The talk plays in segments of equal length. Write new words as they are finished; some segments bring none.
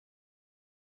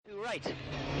right,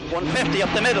 150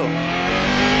 up the middle, 1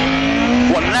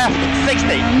 left,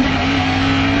 60,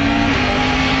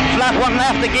 flat 1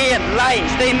 left again, line,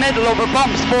 stay middle over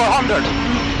bumps, 400,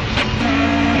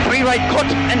 3 right cut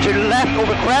into left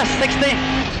over crest, 60,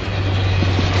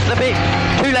 slippy,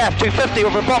 2 left, 250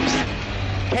 over bumps,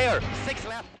 hair, 6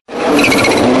 left.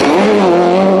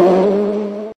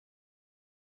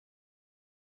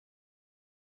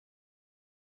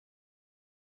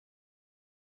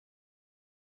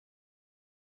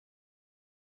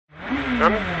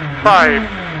 And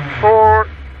 5, 4,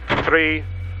 3,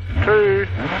 2,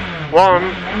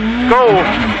 1, go.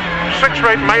 6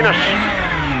 right minus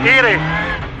 80.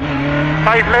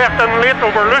 5 left and late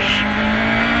over loose.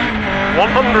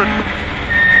 100.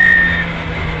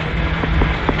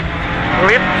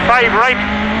 Late 5 right.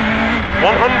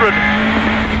 100.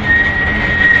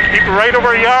 Keep right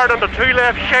over yard and the 2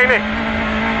 left shiny.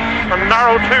 And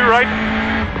narrow 2 right.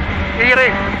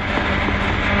 80.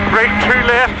 Brake 2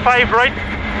 left, 5 right,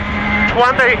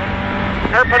 20,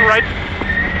 hairpin right,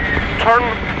 turn,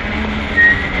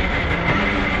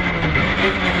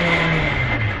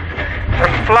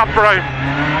 and flat brow,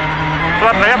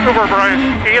 flat left over brow,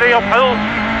 80 uphill,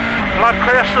 flat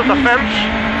crest to the fence,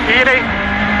 80,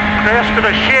 crest to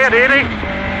the shade, 80,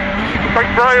 big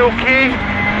brow okay,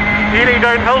 80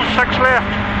 downhill, 6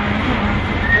 left,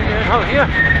 downhill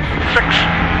here, 6,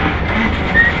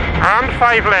 and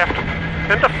 5 left.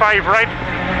 Into 5 right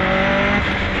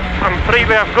and 3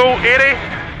 left, go 80,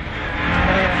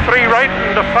 3 right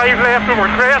into 5 left over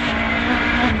crest,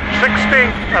 60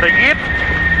 at a gate,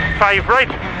 5 right,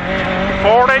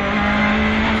 40,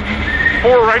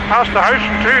 4 right past the house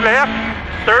and 2 left,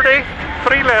 30,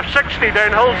 3 left, 60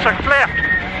 downhill, 6 left,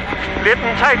 late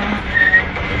and tight,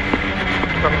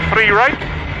 and 3 right,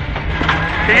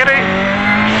 80,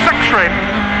 6 right,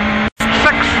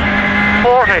 6,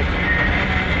 40,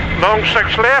 long 6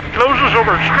 left, closes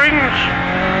over screens,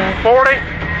 40,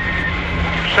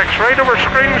 6 right over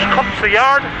screens, cuts the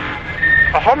yard,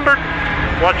 100,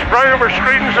 watch brown over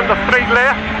screens into 3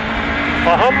 left,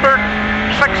 100,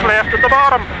 6 left at the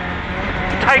bottom,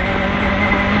 tight,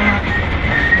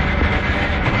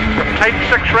 and tight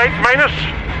 6 right minus,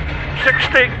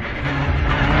 60,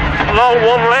 long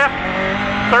 1 left,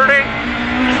 30,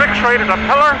 6 right at a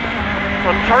pillar,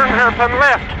 and turn hairpin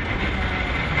left.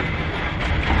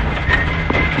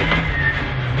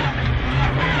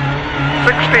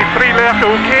 60, 3 left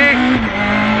okay,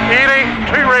 80,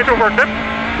 2 right over dip,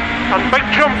 and big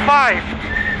jump 5,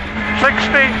 60,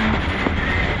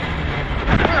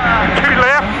 2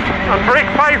 left, and brake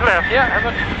 5 left,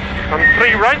 and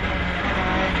 3 right,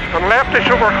 and leftish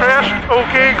over crest,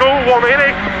 okay, go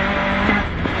 180,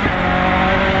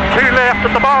 2 left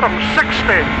at the bottom, 60,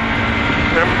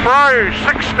 then brow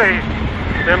 60,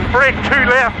 then brake 2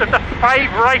 left into 5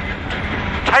 right,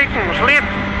 tightens late,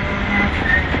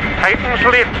 tightens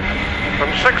late,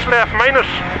 and 6 left minus,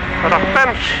 and a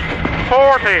fence,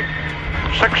 40,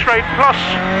 6 right plus,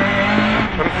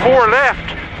 and 4 left,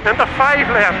 into 5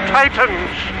 left, tightens,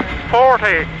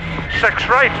 40, 6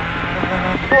 right,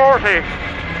 40,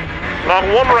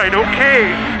 long 1 right, okay,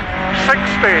 60,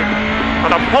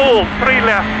 and a pull, 3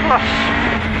 left plus,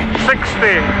 60,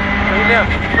 3 left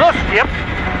plus, yep,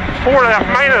 4 left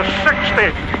minus,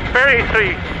 60, bury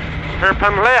 3,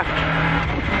 hairpin left,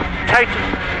 tight,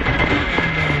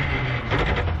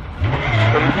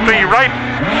 and 3 right,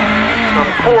 and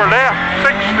 4 left,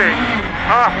 60,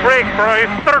 half brake brow,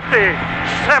 30,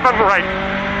 7 right,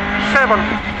 7,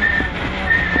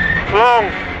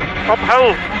 long,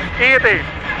 uphill, 80,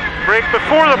 brake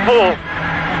before the pole,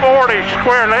 40,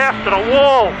 square left at a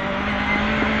wall,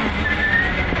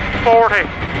 40,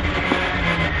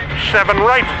 7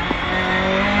 right,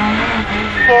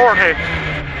 40,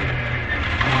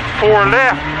 4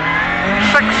 left,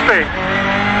 60,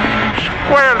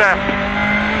 square left,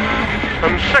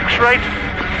 and 6 right,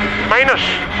 minus,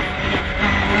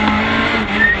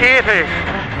 80,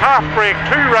 half brake,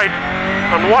 2 right,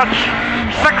 and watch,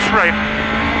 6 right,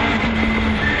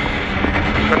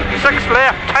 and 6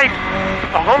 left, tight,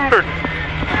 100,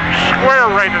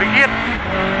 square right at the gate,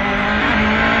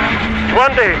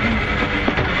 20,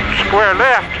 square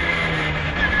left,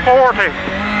 40,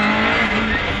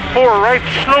 4 right,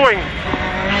 slowing,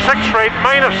 6 right,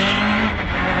 minus,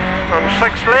 and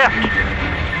 6 left,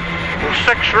 and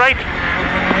 6 right,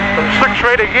 and 6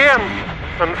 right again,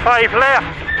 and 5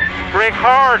 left, brake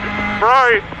hard,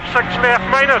 brow, 6 left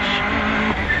minus,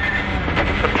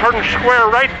 and turn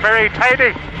square right, very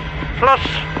tidy, plus,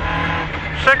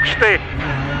 60,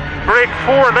 brake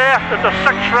 4 left into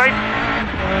 6 right,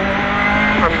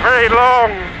 and very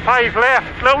long, 5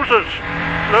 left, closes,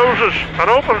 Closes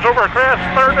and opens over crest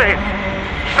 30.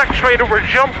 6 right over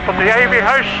jump on the Ivy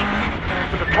House.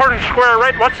 With a turn square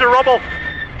right. What's the rubble?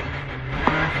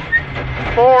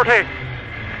 40.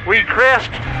 Wee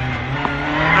crest.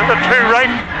 And the 2 right.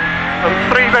 And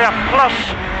 3 left plus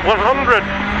 100.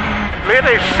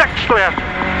 Lady 6 left.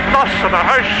 Plus of the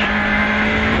house.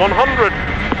 100.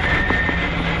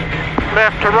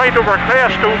 Left to right over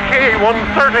crest. Okay.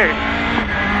 130.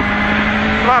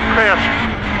 Flat crest.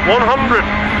 100.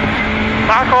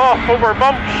 Back off over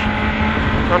bumps.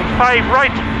 And 5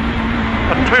 right.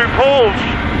 And 2 poles.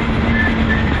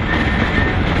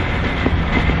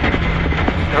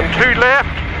 And 2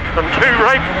 left. And 2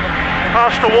 right.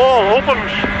 Past the wall.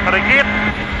 Opens at a gate.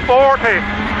 40.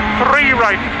 3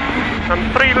 right.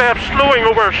 And 3 left. Slowing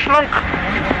over slunk.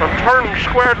 And turn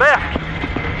square left.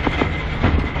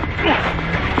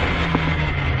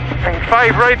 And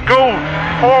 5 right. Go.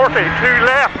 40. 2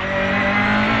 left.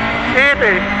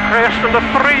 80. Crest and the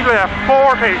 3 left.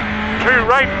 40. 2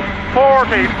 right.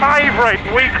 40. 5 right.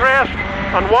 Wee crest.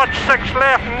 And watch 6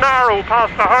 left. Narrow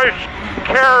past the house.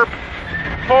 Curb.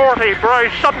 40. Brow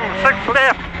sudden. 6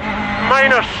 left.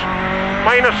 Minus.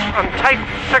 And tight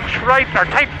 6 right. Or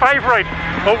tight 5 right.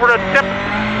 Over a dip.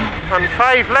 And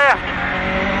 5 left.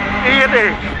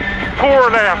 80.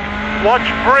 4 left. Watch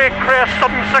brake crest.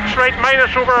 Sudden 6 right.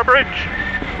 Minus over a bridge.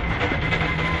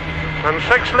 And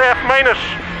 6 left. Minus.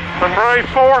 And brow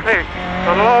 40.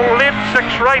 And long late 6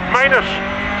 right. Minus.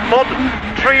 Mud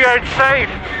 3 outside.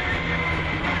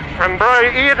 And brow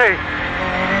 80.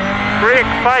 Brake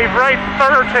 5 right.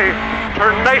 30.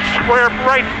 Turn nice square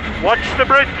right. Watch the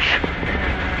bridge.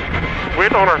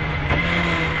 Wait on her.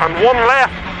 And 1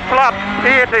 left. Flat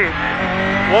 80.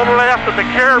 1 left at the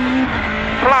curb.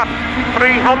 Flat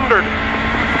 300.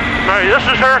 Now this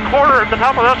is her corner at the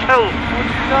top of this hill.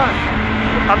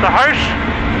 At the house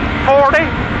 40.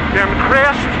 Then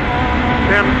crest.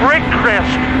 Then brake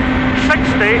crest 60.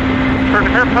 Turn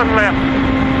hairpin left.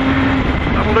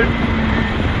 And loop.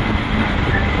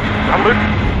 And loop.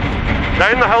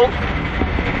 Down the hill.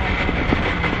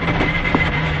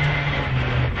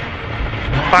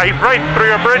 5 right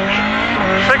through a bridge.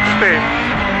 60.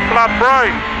 Flat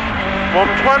brow.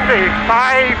 120.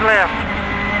 5 left.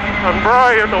 And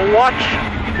brow at the watch.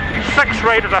 6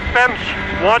 right at the fence.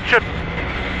 Watch it.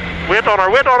 Wait on her.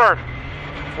 Wait on her.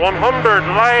 100.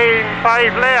 Line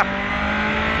 5 left.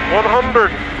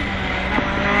 100.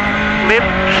 Lip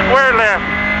square left.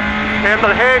 End of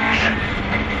the hedge.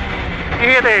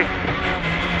 80.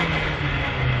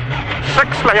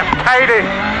 6 left. Tidy.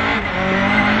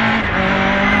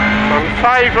 And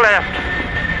 5 left.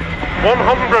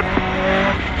 100.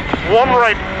 1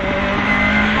 right.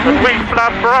 And wee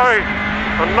flat brow.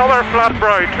 Another flat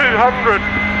brow. 200.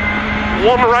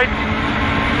 1 right.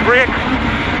 Brake.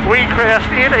 Wee crest.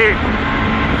 80.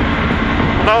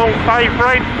 Long 5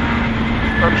 right.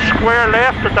 And square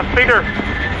left at the feeder.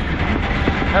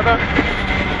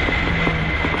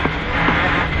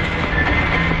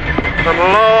 And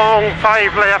long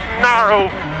 5 left. Narrow.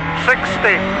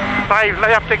 60. 5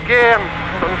 left again.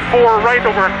 And 4 right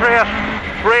over crest.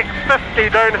 Brake 50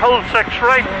 downhill. 6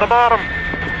 right at the bottom.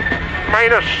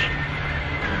 Minus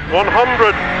 100.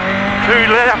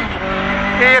 2 left.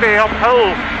 80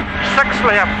 uphill. 6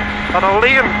 left at a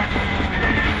lane.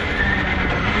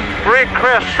 Brake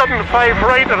crest sudden 5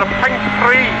 right at a pink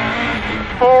 3.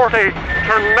 40.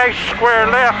 Turn nice square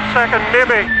left. Second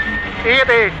maybe.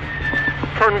 80.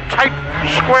 Turn tight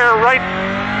square right.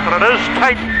 And it is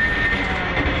tight.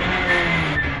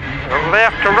 And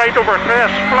left to right over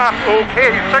crest. Flat. Okay.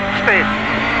 60.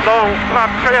 Long flat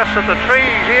crest at the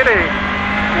trees. 80.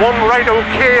 1 right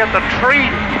okay at the tree.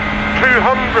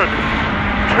 200.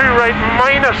 2 right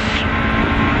minus.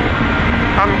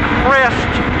 And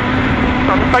crest.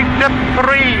 And big dip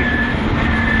 3.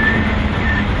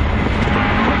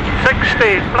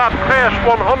 60. Flat crest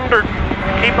 100.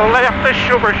 Keep a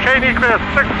leftish over shiny crest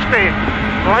 60.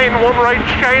 Line 1 right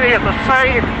shiny at the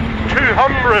side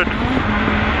 200.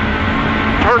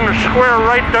 Turn the square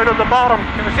right down at the bottom.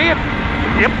 Can I see it?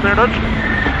 Yep, there it is.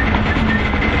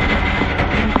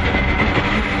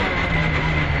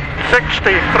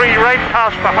 60, 3 right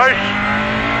past the house.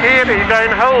 80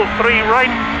 downhill, 3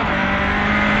 right.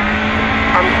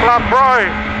 And flat brow.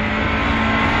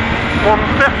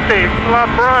 150, flat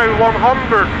brow,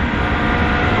 100.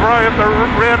 Brow at the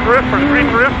red roof or green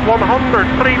roof, 100.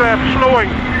 3 left slowing,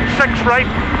 6 right.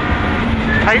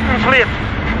 Tightens late.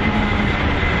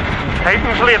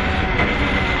 Tightens late.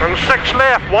 And 6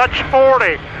 left, watch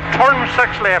 40. Turn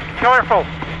 6 left, careful.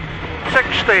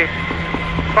 60.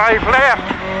 5 left,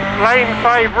 line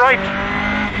 5 right.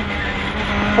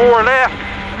 4 left,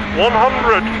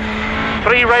 100.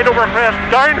 3 right over crest,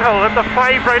 downhill into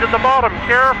 5 right at the bottom.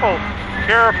 Careful,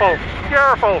 careful,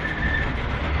 careful.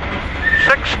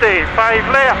 60, 5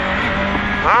 left,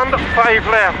 and 5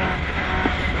 left,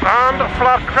 and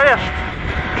flat crest,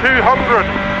 200.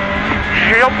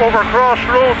 Jump over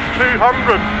crossroads,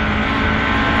 200.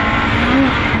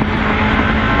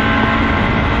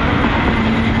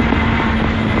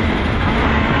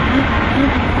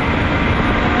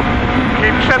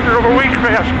 Keep centre over wee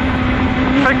crest,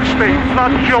 60,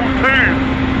 flat jump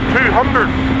 200.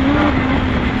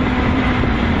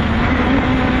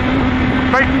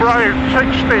 Big brow,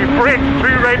 60, brake, 2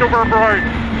 right over brow,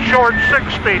 short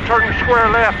 60, turn square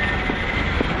left.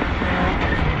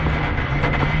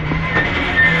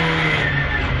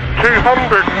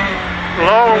 .200,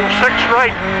 long 6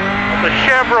 right, the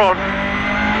chevron.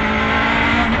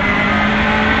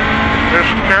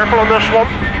 Just careful on this one,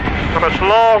 and it's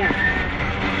long,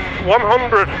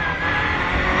 100,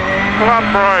 flat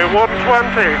brow,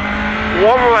 120,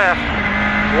 1 left,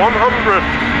 100,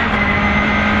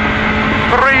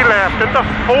 3 left, into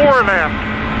 4 left,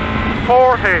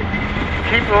 40,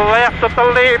 keep left at the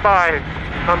lay-by,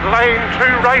 and line 2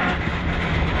 right,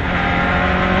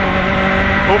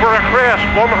 over a crest,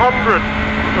 100,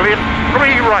 late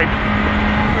 3 right,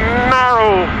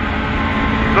 narrow,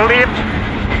 late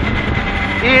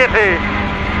 80,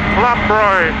 flat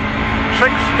brow,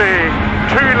 60,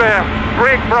 2 left,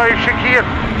 brake brow chicane,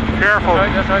 careful.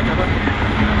 That's right.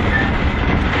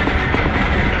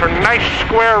 Turn nice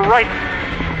square right,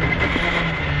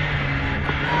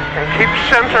 and keep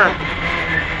centre,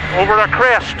 over a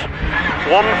crest,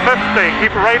 150,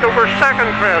 keep right over second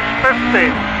crest,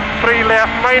 50, 3 left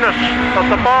minus at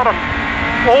the bottom,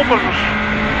 opens,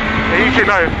 easy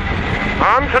now,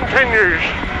 and continues,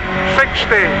 60,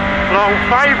 long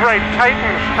 5 right,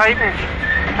 tightens,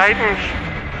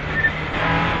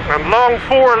 and long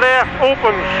 4 left,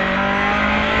 opens,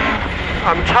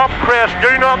 and top crest,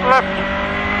 do not lift,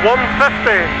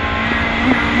 150,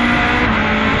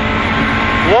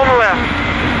 1 left,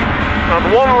 and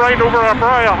 1 right over a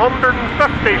brow,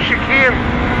 150, chicane,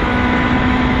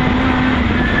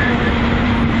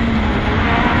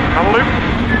 and loop.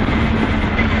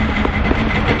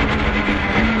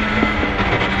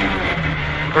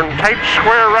 Turn tight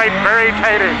square right, very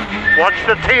tighty. Watch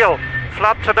the tail.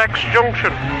 Flat to next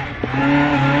junction.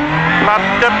 Flat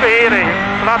dip 80.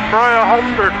 Flat brow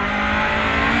 100.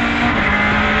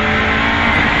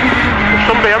 There's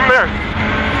somebody in there.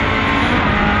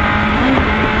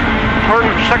 Turn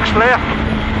 6 left.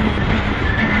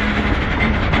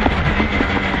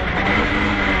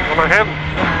 On ahead.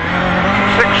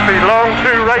 60, long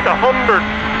 2 right, 100.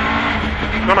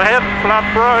 Gonna head, flat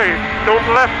brow, don't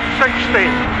left, 60,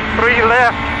 3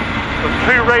 left, and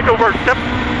 2 right over dip,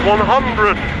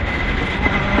 100.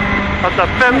 At the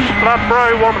fence, flat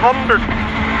brow, 100.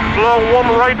 Long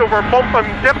 1 right over bump and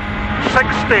dip,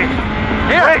 60.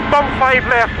 Here. Brake bump 5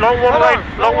 left, long 1 Hold right,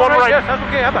 on. long 1 right. Yes, that's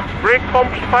okay, have it. Brake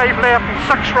bumps 5 left and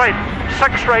 6 right.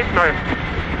 6 right now.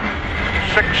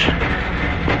 6.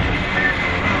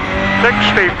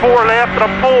 60, 4 left at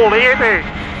a pole, 80,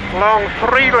 long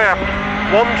 3 left,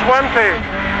 120,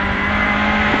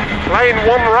 line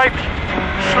 1 right,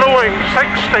 slowing,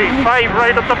 60, 5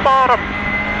 right at the bottom,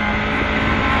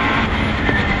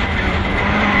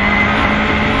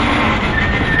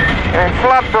 and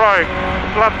flat brow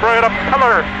at a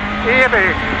pillar,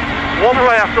 80, 1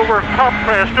 left over top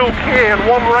crest, okay, and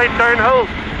 1 right downhill,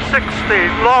 60,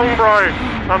 long brow,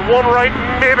 and 1 right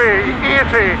maybe,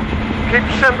 80, keep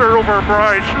centre over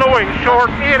brow, slowing, short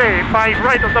 80, 5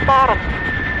 right at the bottom,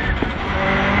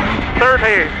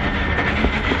 30,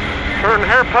 turn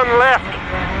hairpin left,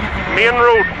 main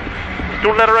road,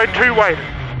 don't let her out too wide,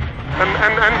 and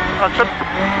that's it,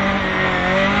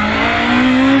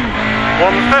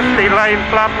 150, line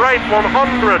flat right,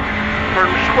 100, turn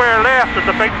square left at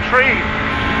the big tree,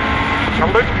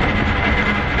 and look,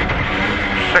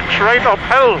 6 right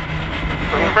uphill,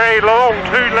 and very long,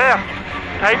 2 left,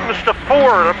 tightens to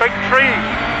 4, a big tree,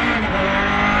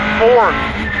 4,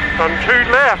 and 2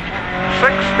 left,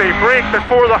 60, brake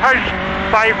before the house,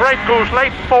 5 right goes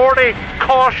light, 40,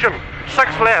 caution,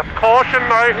 6 left, caution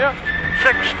now, Yeah.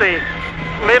 60,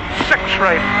 late 6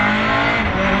 right,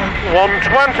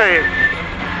 120,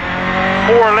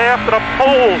 4 left at a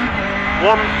pole,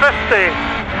 150,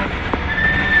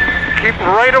 keep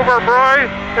right over brow,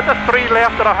 into 3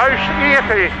 left at a house,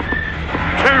 80,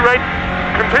 2 right,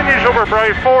 continues over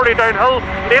brow, 40 downhill,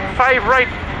 late 5 right,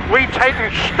 we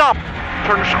tighten, stop,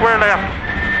 turn square left.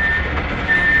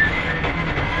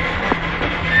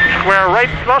 Square right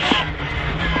plus,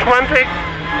 20,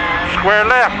 square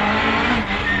left,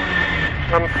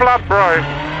 and flat brow,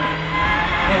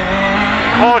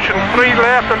 Caution, 3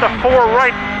 left into 4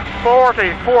 right,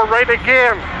 40, 4 right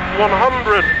again,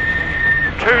 100.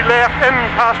 2 left in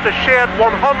past the shed,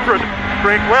 100.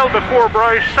 Brake well before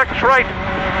brows, 6 right,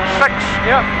 6.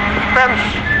 Yep. Fence,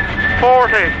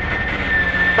 40.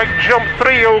 Big jump,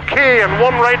 3 okay, and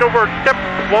 1 right over dip,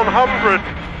 100.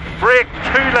 Brake,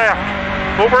 2 left,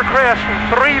 over crest,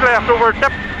 and 3 left over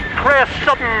dip, crest,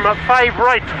 sudden, 5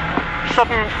 right,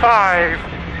 sudden 5,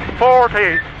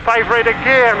 40, 5 right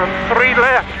again, and 3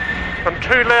 left, and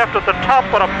 2 left at the top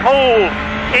with a pole,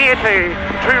 80,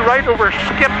 2 right over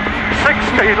skip,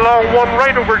 60, long 1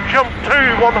 right over jump 2,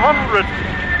 100,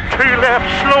 2 left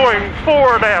slowing,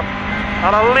 4 left,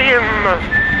 and a lane,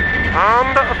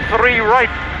 and 3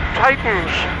 right, tightens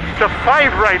to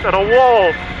 5 right at a wall,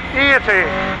 80,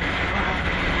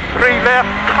 3 left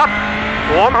cut,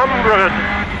 100,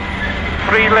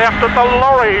 3 left at the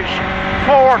lorries,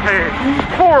 40,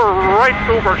 4 right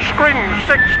over screen,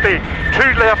 60,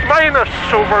 2 left minus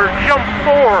over jump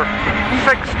 4,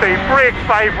 60, brake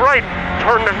 5 right,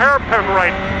 turn the hairpin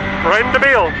right, round the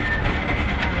mill,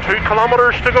 2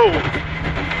 kilometers to go,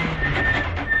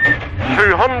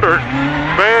 200,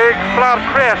 big flat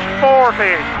crest,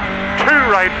 40, 2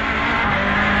 right,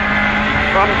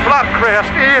 and flat crest,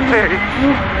 80,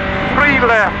 3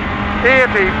 left,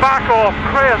 80, back off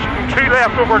crest, and 2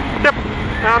 left over dip,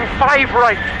 and 5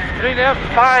 right. 3 left.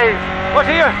 5. What's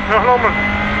here? No, hold on.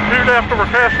 2 left over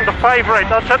crest and 5 right,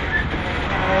 that's it.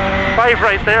 5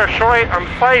 right there, sorry, and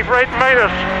 5 right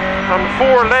minus, and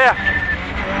 4 left,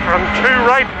 and 2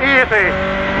 right, 80,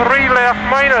 3 left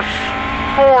minus,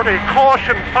 40,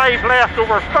 caution, 5 left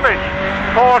over finish,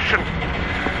 caution.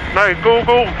 Now go,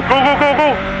 go, go, go, go,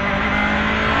 go.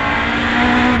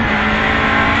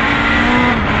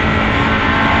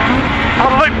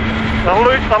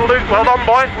 That'll loop, well done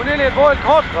boy. We're nearly at Boyle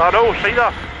Cut. I know, see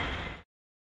that.